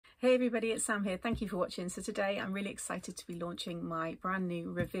Hey everybody, it's Sam here. Thank you for watching. So today I'm really excited to be launching my brand new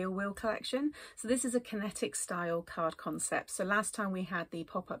Reveal Wheel collection. So this is a kinetic style card concept. So last time we had the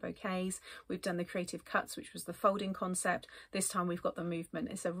pop-up bouquets, we've done the creative cuts, which was the folding concept. This time we've got the movement.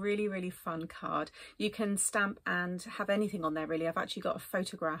 It's a really, really fun card. You can stamp and have anything on there really. I've actually got a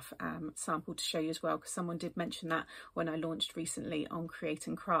photograph sample to show you as well, because someone did mention that when I launched recently on Create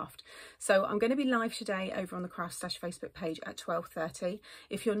and Craft. So I'm going to be live today over on the Craft Stash Facebook page at 12:30.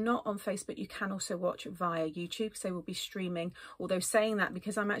 If you're not on Facebook, you can also watch via YouTube, because they will be streaming. Although saying that,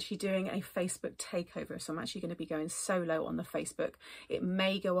 because I'm actually doing a Facebook takeover, so I'm actually going to be going solo on the Facebook, it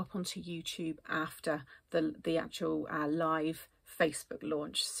may go up onto YouTube after the actual live Facebook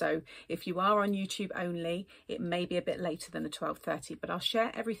launch. So if you are on YouTube only, it may be a bit later than the 12:30, but I'll share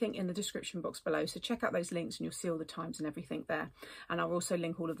everything in the description box below, so check out those links and you'll see all the times and everything there. And I'll also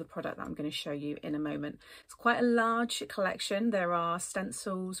link all of the product that I'm going to show you in a moment. It's quite a large collection. There are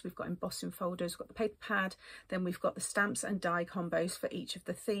stencils, we've got embossing folders, we've got the paper pad, then we've got the stamps and die combos for each of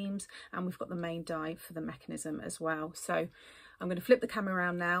the themes, and we've got the main die for the mechanism as well. So I'm going to flip the camera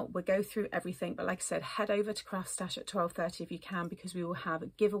around now. We'll go through everything, but like I said, head over to Craft Stash at 12:30 if you can, because we will have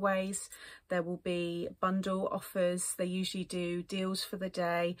giveaways. There will be bundle offers. They usually do deals for the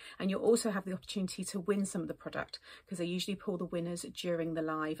day, and you'll also have the opportunity to win some of the product, because they usually pull the winners during the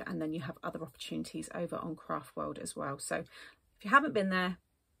live, and then you have other opportunities over on Craft World as well. So if you haven't been there,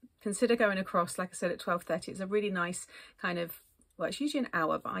 consider going across. Like I said, at 12:30, it's a really nice kind of, well, it's usually an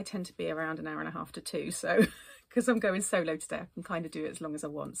hour, but I tend to be around an hour and a half to two. So because I'm going solo today, I can kind of do it as long as I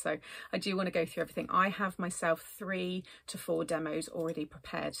want. So I do want to go through everything. I have myself 3 to 4 demos already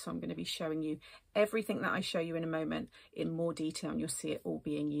prepared. So I'm going to be showing you everything that I show you in a moment in more detail, and you'll see it all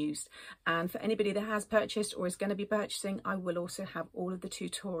being used. And for anybody that has purchased or is going to be purchasing, I will also have all of the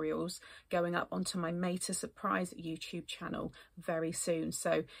tutorials going up onto my Made to Surprise YouTube channel very soon.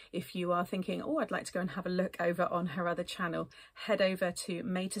 So if you are thinking, oh, I'd like to go and have a look over on her other channel, head over to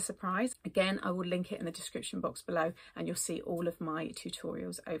Made to Surprise. Again, I will link it in the description box below, and you'll see all of my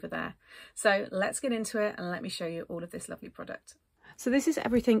tutorials over there. So let's get into it and let me show you all of this lovely product. So this is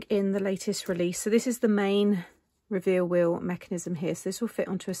everything in the latest release. So this is the main reveal wheel mechanism here. So this will fit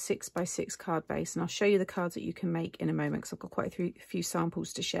onto a 6x6 card base, and I'll show you the cards that you can make in a moment, because I've got quite a few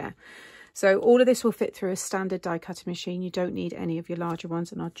samples to share. So all of this will fit through a standard die cutting machine. You don't need any of your larger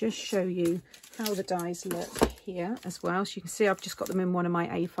ones, and I'll just show you how the dies look here as well. So you can see I've just got them in one of my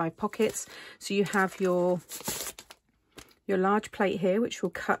A5 pockets. So you have your large plate here, which will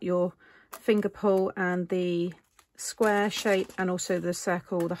cut your finger pull and the square shape, and also the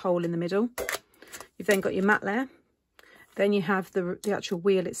circle, the hole in the middle. You've then got your mat layer. Then you have the actual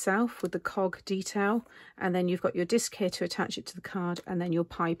wheel itself with the cog detail, and then you've got your disc here to attach it to the card, and then your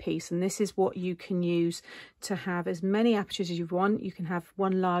pie piece. And this is what you can use to have as many apertures as you want. You can have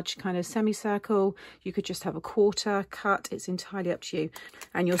one large kind of semicircle, you could just have a quarter cut, it's entirely up to you.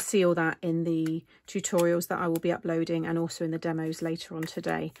 And you'll see all that in the tutorials that I will be uploading, and also in the demos later on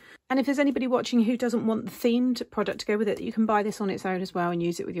today. And if there's anybody watching who doesn't want the themed product to go with it, you can buy this on its own as well and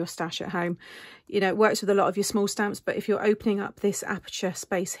use it with your stash at home. You know, it works with a lot of your small stamps, but if you're opening up this aperture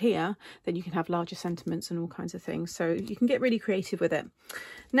space here, then you can have larger sentiments and all kinds of things. So you can get really creative with it.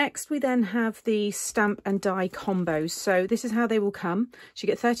 Next, we then have the stamp and die combos. So this is how they will come. So you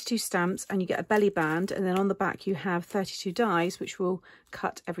get 32 stamps and you get a belly band, and then on the back you have 32 dies, which will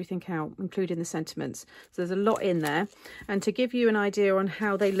cut everything out, including the sentiments. So there's a lot in there. And to give you an idea on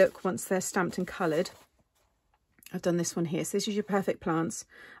how they look once they're stamped and coloured, I've done this one here. So this is your perfect plants.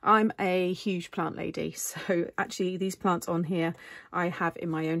 I'm a huge plant lady, so actually these plants on here I have in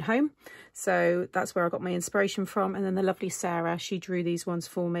my own home. So that's where I got my inspiration from. And then the lovely Sarah, she drew these ones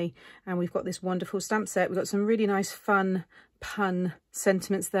for me, and we've got this wonderful stamp set. We've got some really nice fun pun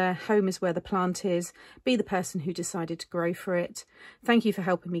sentiments there. Home is where the plant is. Be the person who decided to grow for it. Thank you for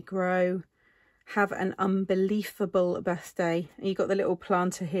helping me grow. Have an unbelievable birthday. And you've got the little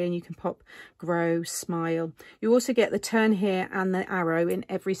planter here, and you can pop grow, smile. You also get the turn here and the arrow in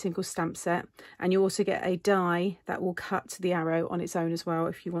every single stamp set, and you also get a die that will cut the arrow on its own as well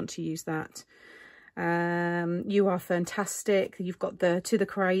if you want to use that. You are fantastic. You've got the to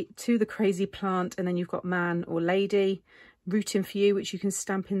the crazy plant, and then you've got man or lady. Rooting for you, which you can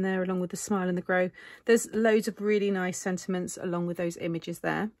stamp in there along with the smile and the grow. There's loads of really nice sentiments along with those images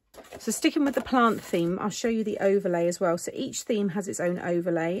there. So sticking with the plant theme, I'll show you the overlay as well. So each theme has its own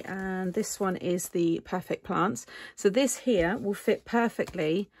overlay, and this one is the perfect plants. So this here will fit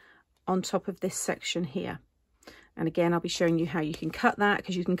perfectly on top of this section here. And again, I'll be showing you how you can cut that,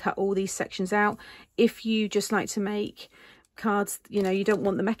 because you can cut all these sections out. If you just like to make cards, you know, you don't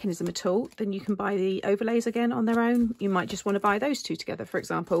want the mechanism at all, then you can buy the overlays again on their own. You might just want to buy those two together. For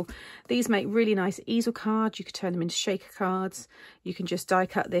example, these make really nice easel cards. You could turn them into shaker cards. You can just die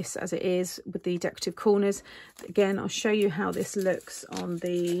cut this as it is with the decorative corners. Again, I'll show you how this looks on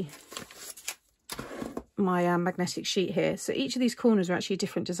my magnetic sheet here. So each of these corners are actually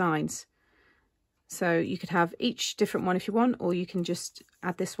different designs. So you could have each different one if you want, or you can just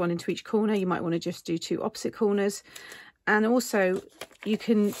add this one into each corner. You might want to just do two opposite corners. And also you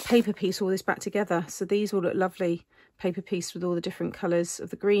can paper piece all this back together. So these will look lovely paper piece with all the different colours of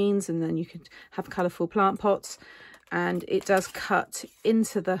the greens, and then you could have colourful plant pots. And it does cut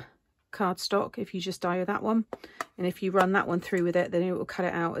into the cardstock if you just die with that one. And if you run that one through with it, then it will cut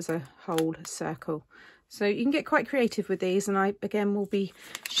it out as a whole circle. So you can get quite creative with these, and I, again, will be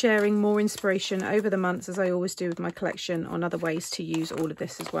sharing more inspiration over the months, as I always do with my collection, on other ways to use all of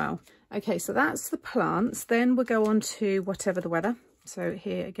this as well. Okay, so that's the plants. Then we'll go on to whatever the weather. So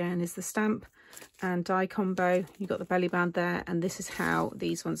here again is the stamp and die combo. You've got the belly band there, and this is how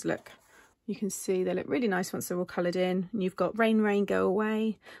these ones look. You can see they look really nice once they're all coloured in. And you've got rain, rain, go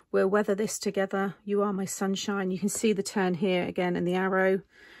away. We'll weather this together. You are my sunshine. You can see the turn here again and the arrow.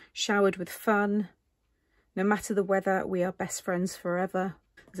 Showered with fun. No matter the weather, we are best friends forever.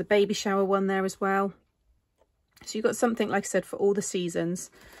 There's a baby shower one there as well. So you've got something, like I said, for all the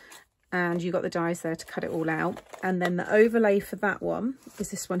seasons. And you've got the dies there to cut it all out. And then the overlay for that one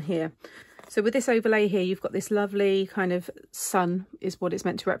is this one here. So with this overlay here, you've got this lovely kind of sun is what it's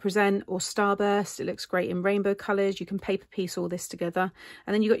meant to represent, or starburst. It looks great in rainbow colours. You can paper piece all this together.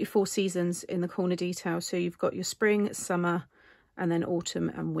 And then you've got your 4 seasons in the corner detail. So you've got your spring, summer, and then autumn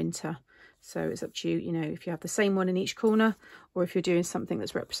and winter. So it's up to you, you know, if you have the same one in each corner, or if you're doing something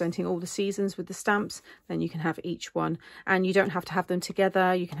that's representing all the seasons with the stamps, then you can have each one. And you don't have to have them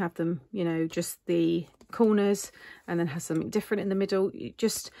together. You can have them, you know, just the corners, and then have something different in the middle.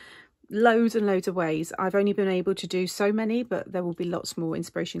 Just loads and loads of ways. I've only been able to do so many, but there will be lots more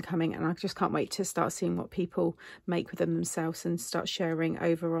inspiration coming, and I just can't wait to start seeing what people make with them themselves and start sharing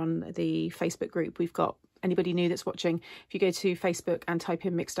over on the Facebook group we've got. Anybody new that's watching, if you go to Facebook and type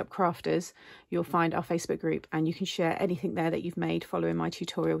in Mixed Up Crafters, you'll find our Facebook group, and you can share anything there that you've made following my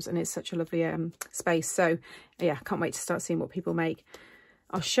tutorials, and it's such a lovely space. So yeah, can't wait to start seeing what people make.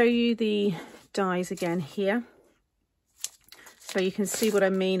 I'll show you the dies again here, so you can see what I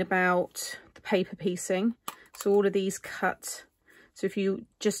mean about the paper piecing. So all of these cut. So if you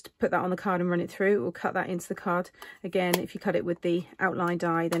just put that on the card and run it through, it will cut that into the card. Again, if you cut it with the outline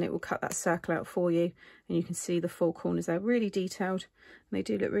die, then it will cut that circle out for you. And you can see the 4 corners there, really detailed. And they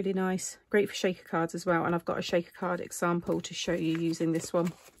do look really nice. Great for shaker cards as well. And I've got a shaker card example to show you using this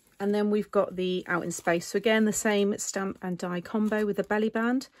one. And then we've got the out in space. So again, the same stamp and die combo with the belly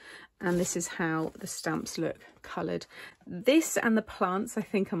band. And this is how the stamps look coloured. This and the plants, I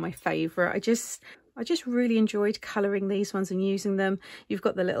think, are my favourite. I just really enjoyed colouring these ones and using them. You've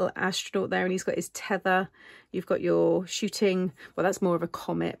got the little astronaut there, and he's got his tether. You've got your shooting, well, that's more of a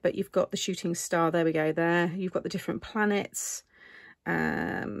comet, but you've got the shooting star. There we go there. You've got the different planets.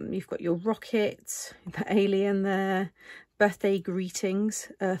 You've got your rocket, the alien there, birthday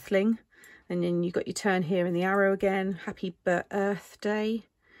greetings, earthling. And then you've got your turn here in the arrow again. Happy Earth Day.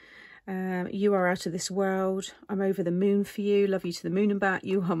 You are out of this world. I'm over the moon for you. Love you to the moon and back.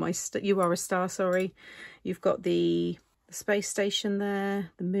 You are a star. Sorry. You've got the space station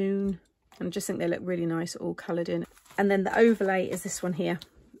there, the moon, and I just think they look really nice, all coloured in. And then the overlay is this one here.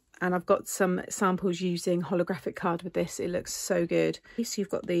 And I've got some samples using holographic card with this. It looks so good. So you've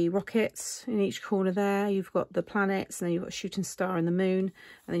got the rockets in each corner there. You've got the planets, and then you've got a shooting star and the moon.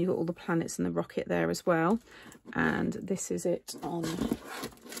 And then you've got all the planets and the rocket there as well. And this is it on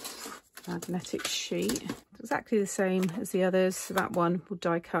magnetic sheet. Exactly the same as the others. So that one will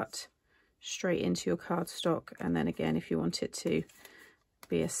die cut straight into your cardstock. And then again, if you want it to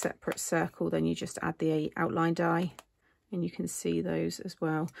be a separate circle, then you just add the outline die. And you can see those as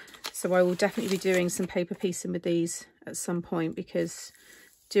well. So I will definitely be doing some paper piecing with these at some point, because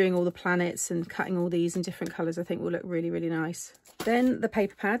doing all the planets and cutting all these in different colours I think will look really, really nice. Then the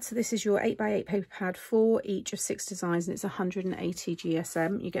paper pad. So this is your 8x8 paper pad for each of 6 designs, and it's 180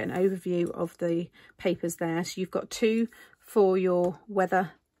 GSM. You get an overview of the papers there. So you've got 2 for your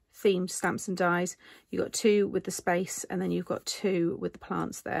weather themed stamps and dies. You've got 2 with the space, and then you've got 2 with the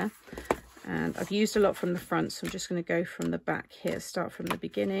plants there. And I've used a lot from the front, so I'm just going to go from the back here, start from the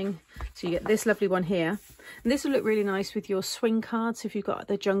beginning. So you get this lovely one here, and this will look really nice with your swing cards. If you've got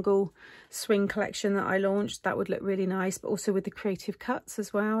the jungle swing collection that I launched, that would look really nice, but also with the creative cuts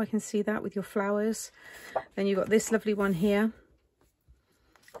as well. I can see that with your flowers. Then you've got this lovely one here,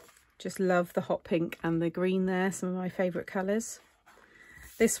 Just love the hot pink and the green there, some of my favourite colours.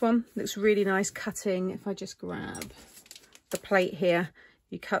 This one looks really nice cutting. If I just grab the plate here,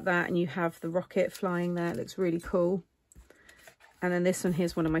 you cut that and you have the rocket flying there. It looks really cool. And then this one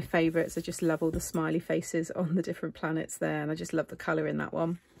here's one of my favourites. I just love all the smiley faces on the different planets there, and I just love the colour in that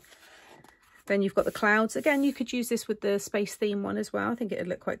one. Then you've got the clouds. Again, you could use this with the space theme one as well. I think it would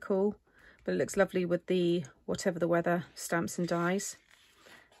look quite cool, but it looks lovely with the whatever the weather stamps and dies.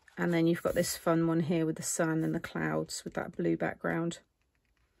 And then you've got this fun one here with the sun and the clouds with that blue background.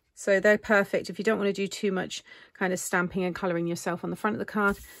 So they're perfect if you don't want to do too much kind of stamping and colouring yourself on the front of the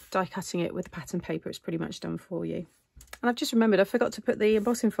card. Die cutting it with the pattern paper, it's pretty much done for you. And I've just remembered I forgot to put the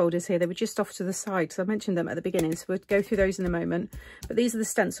embossing folders here. They were just off to the side because I mentioned them at the beginning, so we'll go through those in a moment. But these are the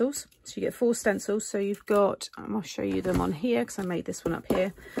stencils. So you get 4 stencils. So you've got, I'll show you them on here because I made this one up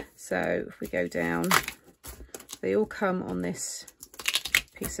here. So if we go down, they all come on this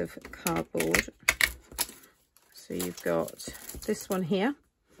piece of cardboard. So you've got this one here,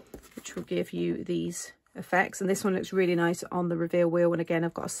 which will give you these effects. And this one looks really nice on the reveal wheel. And again,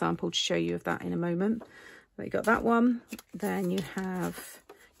 I've got a sample to show you of that in a moment. But you got that one. Then you have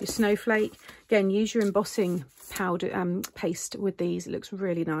your snowflake. Again, use your embossing powder paste with these. It looks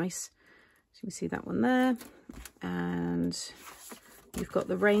really nice. So you can see that one there. And you've got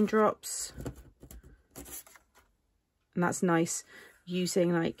the raindrops. And that's nice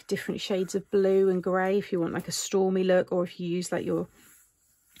using like different shades of blue and grey if you want like a stormy look, or if you use like your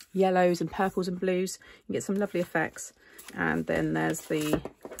yellows and purples and blues, you can get some lovely effects. And then there's the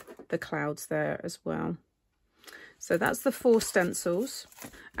clouds there as well. So that's the 4 stencils,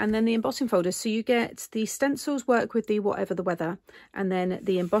 and then the embossing folders. So you get the stencils work with the whatever the weather, and then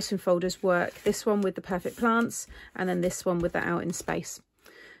the embossing folders work, this one with the perfect plants, and then this one with the out in space.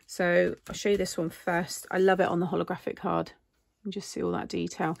 So I'll show you this one first. I love it on the holographic card. You can just see all that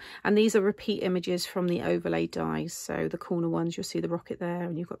detail. And these are repeat images from the overlay dies. So the corner ones, you'll see the rocket there,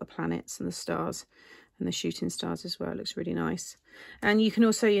 and you've got the planets and the stars and the shooting stars as well. It looks really nice. And you can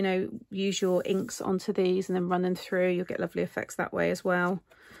also, you know, use your inks onto these and then run them through. You'll get lovely effects that way as well.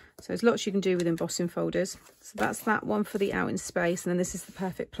 So there's lots you can do with embossing folders. So that's that one for the out in space. And then this is the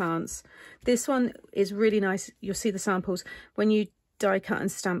perfect plants. This one is really nice. You'll see the samples. When you die cut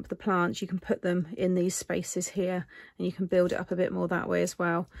and stamp the plants, you can put them in these spaces here, and you can build it up a bit more that way as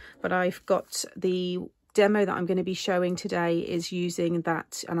well. But I've got the demo that I'm going to be showing today is using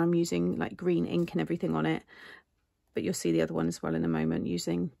that, and I'm using like green ink and everything on it, but you'll see the other one as well in a moment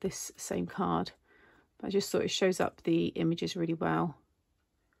using this same card. But I just thought it shows up the images really well.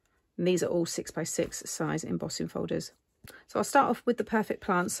 And these are all 6x6 size embossing folders. So I'll start off with the perfect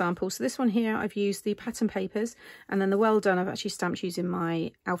plant sample. So this one here, I've used the pattern papers, and then the well done I've actually stamped using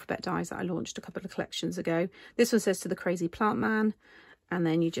my alphabet dies that I launched a couple of collections ago. This one says to the crazy plant man, and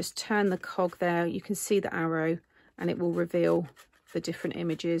then you just turn the cog there. You can see the arrow, and it will reveal the different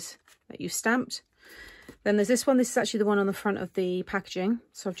images that you've stamped. Then there's this one. This is actually the one on the front of the packaging.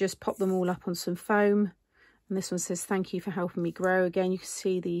 So I've just popped them all up on some foam. And this one says, thank you for helping me grow. Again, you can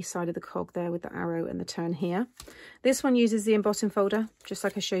see the side of the cog there with the arrow and the turn here. This one uses the embossing folder, just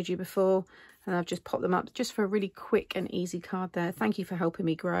like I showed you before. And I've just popped them up just for a really quick and easy card there. Thank you for helping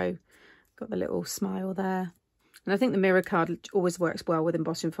me grow. Got the little smile there. And I think the mirror card always works well with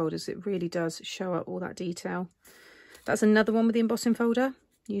embossing folders. It really does show up all that detail. That's another one with the embossing folder,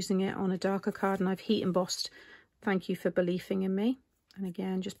 using it on a darker card. And I've heat embossed, thank you for believing in me. And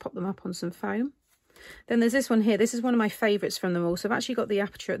again, just pop them up on some foam. Then there's this one here. This is one of my favourites from them all. So I've actually got the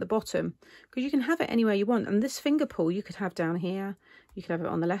aperture at the bottom, because you can have it anywhere you want. And this finger pull you could have down here. You could have it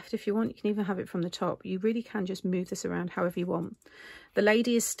on the left if you want. You can even have it from the top. You really can just move this around however you want. The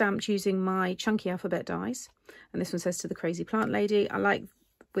lady is stamped using my chunky alphabet dies. And this one says to the crazy plant lady. I like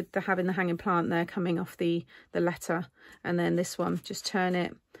with having the hanging plant there coming off the letter. And then this one, just turn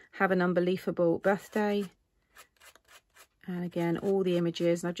it. Have an unbelievable birthday. And again, all the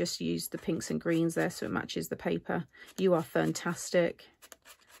images, and I've just used the pinks and greens there so it matches the paper. You are fantastic.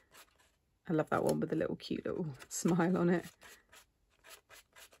 I love that one with the little cute little smile on it.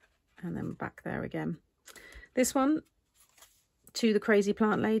 And then back there again. This one, to the crazy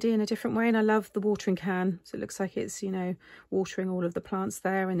plant lady in a different way. And I love the watering can. So it looks like it's, you know, watering all of the plants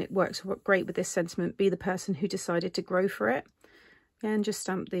there. And it works great with this sentiment. Be the person who decided to grow for it. And just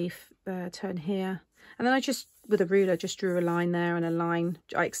stamp the turn here. And then I just, with a ruler, just drew a line there and a line.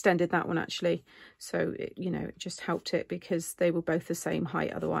 I extended that one actually. So, it, you know, it just helped it because they were both the same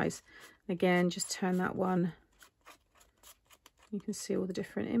height otherwise. Again, just turn that one. You can see all the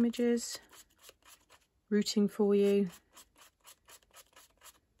different images. Rooting for you.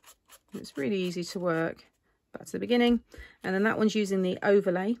 It's really easy to work. Back to the beginning. And then that one's using the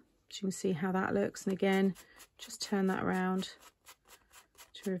overlay. So you can see how that looks. And again, just turn that around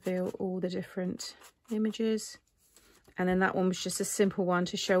to reveal all the different images. And then that one was just a simple one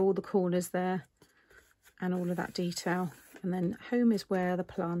to show all the corners there and all of that detail. And then home is where the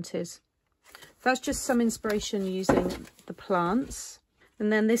plant is. That's just some inspiration using the plants.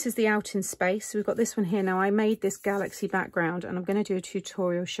 And then this is the out in space. So we've got this one here. Now I made this galaxy background and I'm going to do a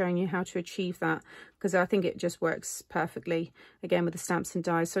tutorial showing you how to achieve that, because I think it just works perfectly again with the stamps and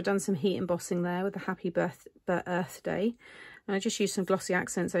dies. So I've done some heat embossing there with the Happy Earth Day. And I just used some glossy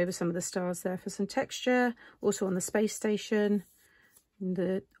accents over some of the stars there for some texture. Also on the space station.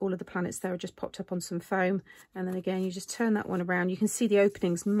 And all of the planets there are just popped up on some foam. And then again, you just turn that one around. You can see the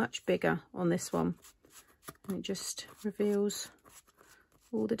opening's much bigger on this one. And it just reveals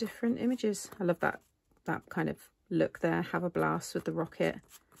all the different images. I love that kind of look there. Have a blast with the rocket.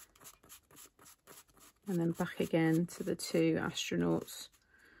 And then back again to the two astronauts. So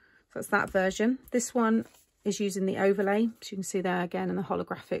that's that version. This one is using the overlay. So you can see there again in the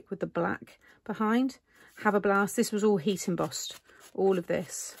holographic with the black behind. Have a blast. This was all heat embossed. All of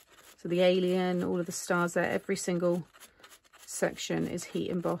this. So the alien, all of the stars there, every single section is heat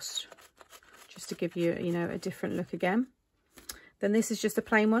embossed. Just to give you, you know, a different look again. Then this is just a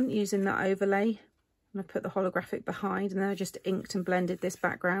plain one using that overlay. And I've put the holographic behind, and then I just inked and blended this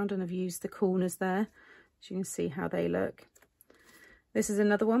background, and I've used the corners there. So you can see how they look. This is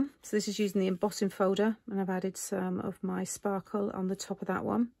another one. So this is using the embossing folder, and I've added some of my sparkle on the top of that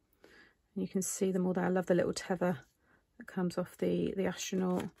one. And you can see them all there. I love the little tether that comes off the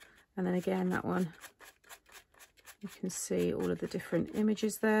astronaut. And then again, that one, you can see all of the different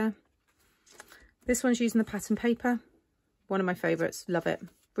images there. This one's using the pattern paper. One of my favourites, love it.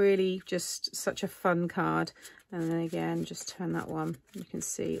 Really just such a fun card. And then again, just turn that one. You can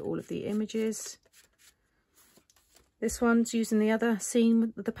see all of the images. This one's using the other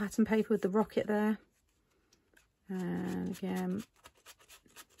scene with the pattern paper with the rocket there. And again,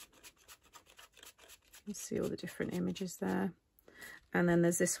 you can see all the different images there. And then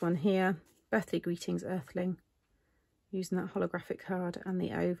there's this one here, Birthday Greetings Earthling, using that holographic card and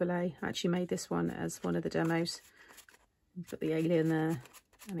the overlay. I actually made this one as one of the demos. Put the alien there,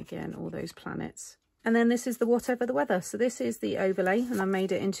 and again all those planets. And then this is the Whatever the Weather. So this is the overlay, and I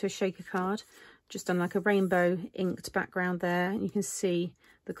made it into a shaker card. Just done like a rainbow inked background there, and you can see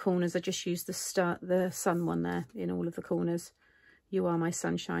the corners. I just used the sun one there in all of the corners. You Are My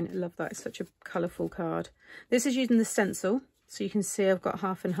Sunshine. I love that. It's such a colourful card. This is using the stencil, so you can see I've got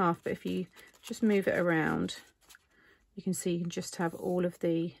half and half, but if you just move it around, you can see you can just have all of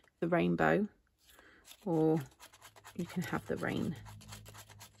the rainbow, or you can have the rain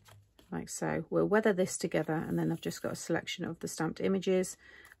like so. We'll weather this together, and then I've just got a selection of the stamped images,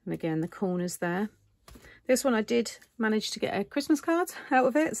 and again the corners there. This one I did manage to get a Christmas card out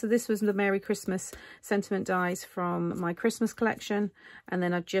of it. So this was the Merry Christmas sentiment dies from my Christmas collection, and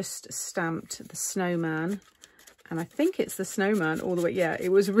then I've just stamped the snowman, and I think it's the snowman all the way. Yeah, it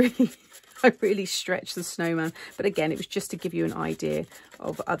was really I really stretched the snowman, but again, it was just to give you an idea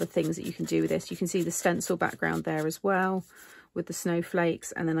of other things that you can do with this. You can see the stencil background there as well with the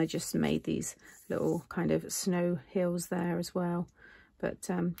snowflakes, and then I just made these little kind of snow hills there as well. But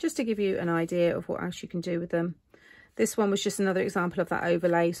just to give you an idea of what else you can do with them. This one was just another example of that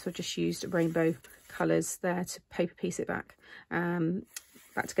overlay, so I just used rainbow colours there to paper piece it back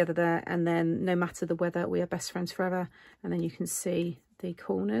together there. And then No Matter the Weather, We Are Best Friends Forever, and then you can see the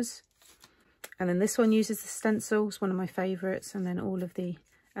corners. And then this one uses the stencils, one of my favourites, and then all of the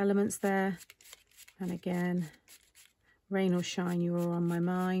elements there. And again, rain or shine, you are on my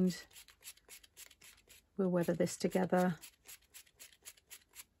mind. We'll weather this together.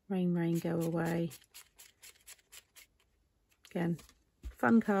 Rain, rain, go away. Again,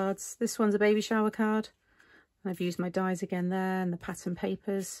 fun cards. This one's a baby shower card. I've used my dies again there and the pattern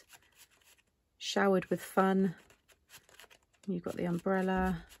papers. Showered with fun. You've got the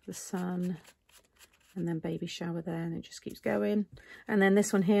umbrella, the sun, and then baby shower there, and it just keeps going. And then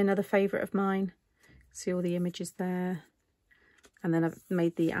this one here, another favourite of mine. See all the images there. And then I've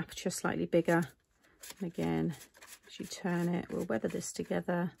made the aperture slightly bigger. And again, as you turn it, we'll weather this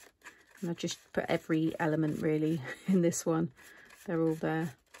together. And I've just put every element really in this one. They're all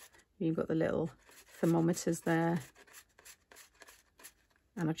there. You've got the little thermometers there.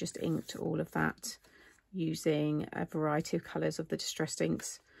 And I've just inked all of that using a variety of colours of the distressed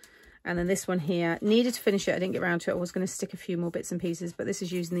inks. And then this one here, needed to finish it. I didn't get around to it. I was going to stick a few more bits and pieces, but this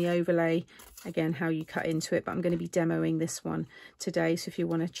is using the overlay. Again, how you cut into it. But I'm going to be demoing this one today. So if you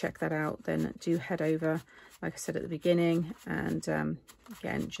want to check that out, then do head over, like I said at the beginning. And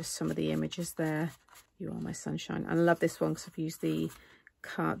again, just some of the images there. You Are My Sunshine. And I love this one because I've used the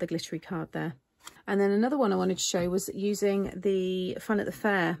card, the glittery card there. And then another one I wanted to show was using the Fun at the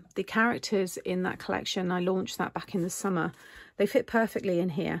Fair. The characters in that collection, I launched that back in the summer. They fit perfectly in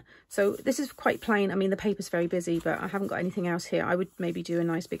here. So this is quite plain. I mean, the paper's very busy, but I haven't got anything else here. I would maybe do a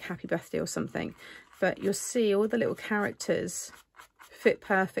nice big happy birthday or something. But you'll see all the little characters fit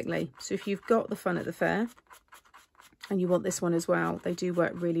perfectly. So if you've got the Fun at the Fair and you want this one as well, they do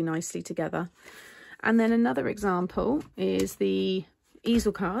work really nicely together. And then another example is the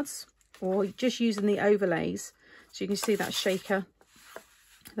easel cards, or just using the overlays. So you can see that shaker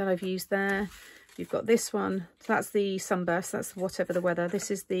that I've used there. You've got this one, so that's the sunburst, that's whatever the weather.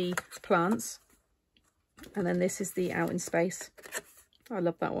 This is the plants, and then this is the out in space. I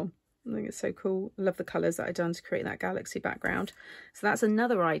love that one. I think it's so cool. I love the colours that I've done to create that galaxy background. So that's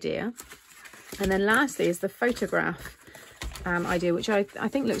another idea. And then lastly is the photograph idea, which I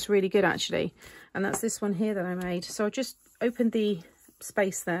think looks really good actually. And that's this one here that I made. So I just opened the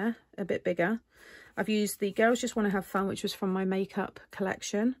space there a bit bigger. I've used the Girls Just Want to Have Fun, which was from my makeup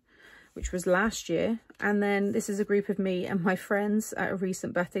collection, which was last year. And then this is a group of me and my friends at a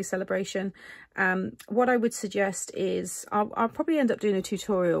recent birthday celebration. What I would suggest is I'll probably end up doing a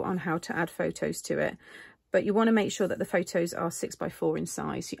tutorial on how to add photos to it, but you want to make sure that the photos are 6x4 in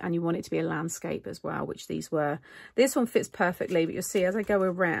size, and you want it to be a landscape as well, which these were. This one fits perfectly, but you'll see as I go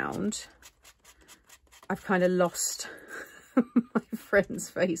around, I've kind of lost my friends'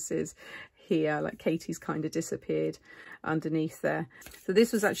 faces here, like Katie's kind of disappeared underneath there. So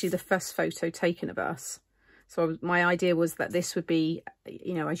this was actually the first photo taken of us. So my idea was that this would be,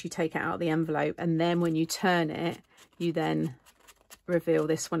 you know, as you take it out of the envelope, and then when you turn it, you then reveal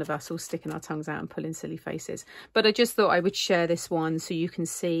this one of us all sticking our tongues out and pulling silly faces. But I just thought I would share this one so you can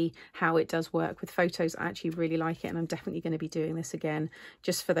see how it does work with photos. I actually really like it, and I'm definitely going to be doing this again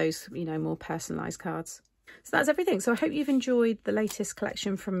just for those, you know, more personalized cards. So that's everything. So I hope you've enjoyed the latest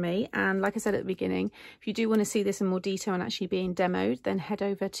collection from me. And like I said at the beginning, if you do want to see this in more detail and actually being demoed, then head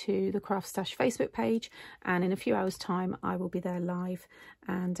over to the Craft Stash Facebook page. And in a few hours time, I will be there live,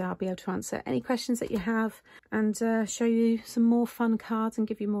 and I'll be able to answer any questions that you have and show you some more fun cards and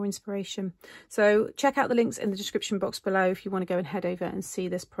give you more inspiration. So check out the links in the description box below if you want to go and head over and see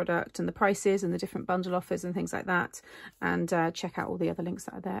this product and the prices and the different bundle offers and things like that. And check out all the other links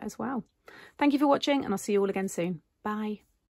that are there as well. Thank you for watching, and I'll see you all again soon. Bye.